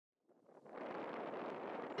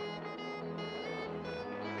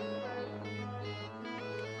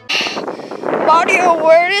Mario,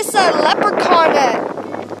 where is that leprechaun at?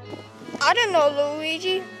 I don't know,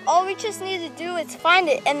 Luigi. All we just need to do is find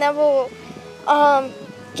it, and then we'll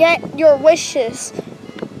get your wishes.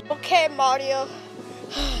 Okay, Mario.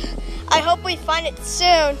 I hope we find it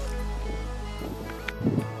soon.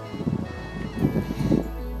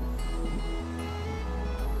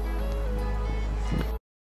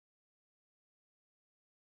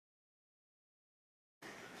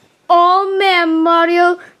 Oh man,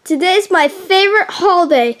 Mario, today's my favorite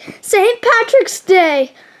holiday, St. Patrick's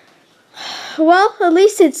Day. Well, at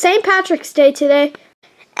least it's St. Patrick's Day today.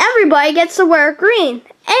 Everybody gets to wear green,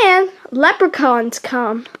 and leprechauns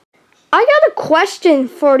come. I got a question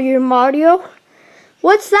for you, Mario.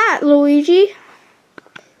 What's that, Luigi?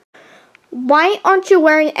 Why aren't you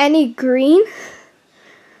wearing any green?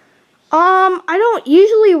 I don't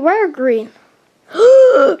usually wear green.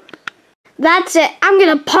 That's it. I'm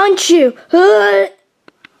gonna punch you. Wait,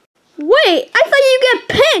 I thought you get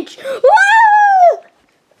pinched. Woo!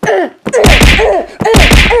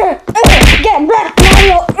 Get back,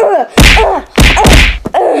 Mario.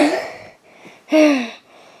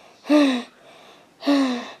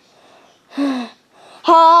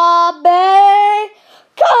 Hobby,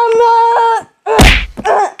 come on.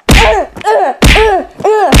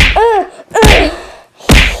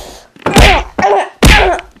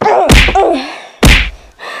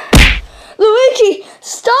 Luigi,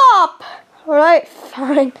 stop! Alright,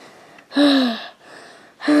 fine.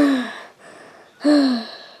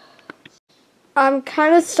 I'm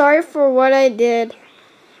kind of sorry for what I did.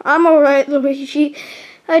 I'm alright, Luigi.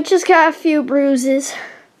 I just got a few bruises.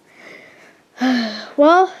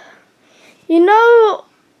 Well, you know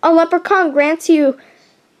a leprechaun grants you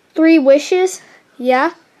 3 wishes?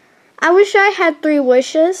 Yeah? I wish I had 3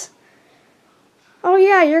 wishes. Oh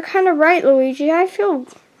yeah, you're kind of right, Luigi. I feel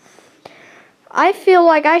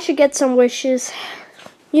like I should get some wishes.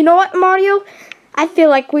 You know what, Mario? I feel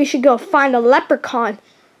like we should go find a leprechaun.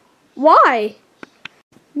 Why?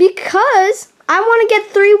 Because I want to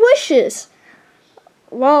get 3 wishes.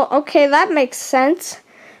 Well, okay, that makes sense.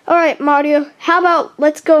 Alright, Mario, how about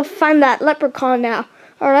let's go find that leprechaun now?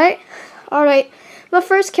 Alright? Alright. But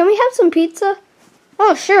first, can we have some pizza?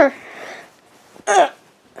 Oh, sure.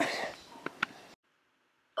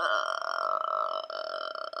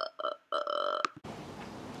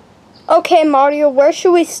 Okay, Mario, where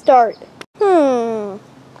should we start?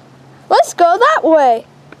 Let's go that way.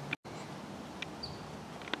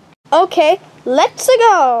 Okay, let's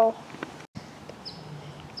go.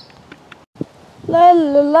 La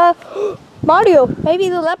la la. Mario, maybe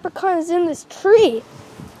the leprechaun is in this tree.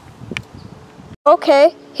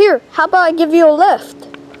 Okay, here, how about I give you a lift?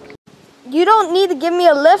 You don't need to give me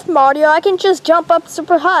a lift, Mario. I can just jump up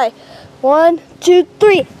super high. 1, 2,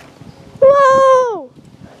 3. Whoa!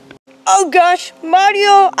 Oh gosh,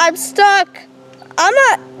 Mario, I'm stuck.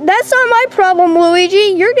 That's not my problem,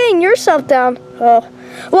 Luigi. You're getting yourself down. Oh.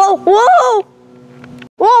 Whoa, whoa!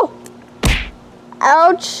 Whoa!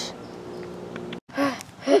 Ouch.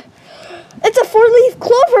 It's a 4-leaf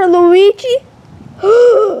clover, Luigi.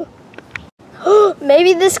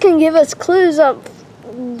 Maybe this can give us clues of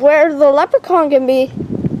where the leprechaun can be.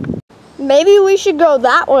 Maybe we should go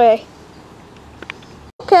that way.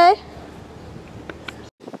 Okay.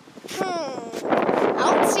 I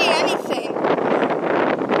don't see anything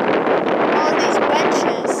on these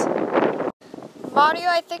benches. Mario,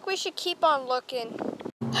 I think we should keep on looking.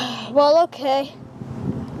 Well, okay.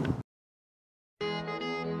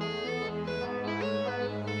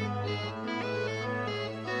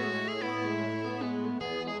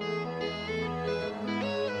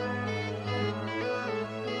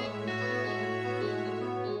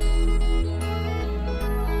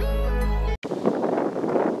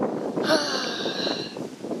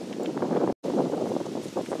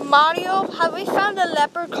 Mario, have we found a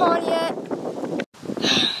leprechaun yet?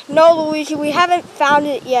 No, Luigi, we haven't found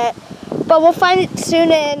it yet. But we'll find it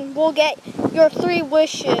soon and we'll get your 3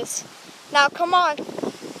 wishes. Now, come on.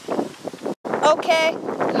 Okay.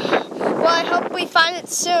 Well, I hope we find it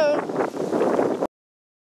soon.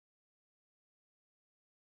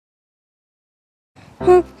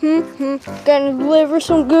 Gonna deliver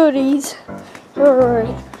some goodies.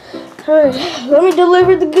 Alright, let me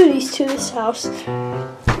deliver the goodies to this house.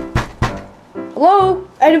 Hello?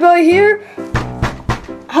 Anybody here?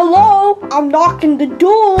 Hello? I'm knocking the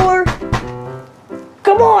door.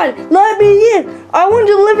 Come on, let me in. I want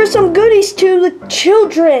to deliver some goodies to the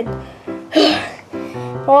children.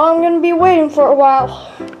 Well, I'm gonna be waiting for a while.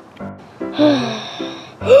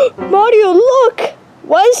 Mario, look!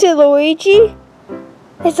 What is it, Luigi?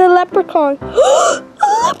 It's a leprechaun. A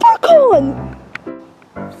leprechaun!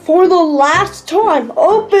 For the last time,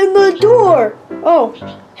 open the door. Oh,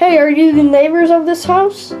 hey, are you the neighbors of this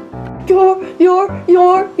house? You're a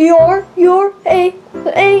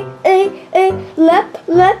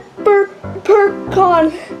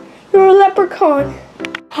leprechaun. You're a leprechaun.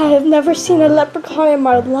 I have never seen a leprechaun in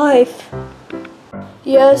my life.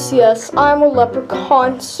 Yes, I'm a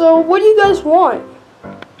leprechaun. So what do you guys want?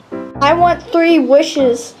 I want 3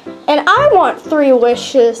 wishes. And I want 3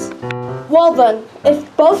 wishes. Well then,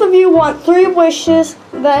 if both of you want 3 wishes,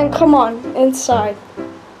 then come on, inside.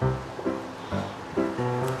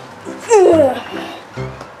 Ugh.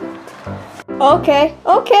 Okay.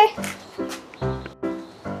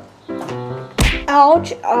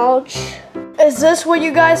 Ouch. Is this what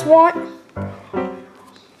you guys want?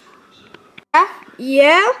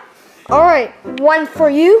 Yeah? Alright, 1 for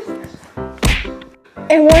you,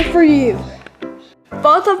 and 1 for you.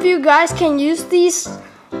 Both of you guys can use these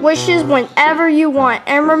wishes whenever you want.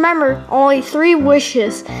 And remember, only 3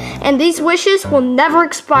 wishes. And these wishes will never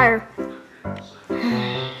expire.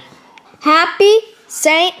 Happy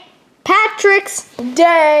St. Patrick's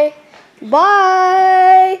Day.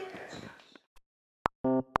 Bye.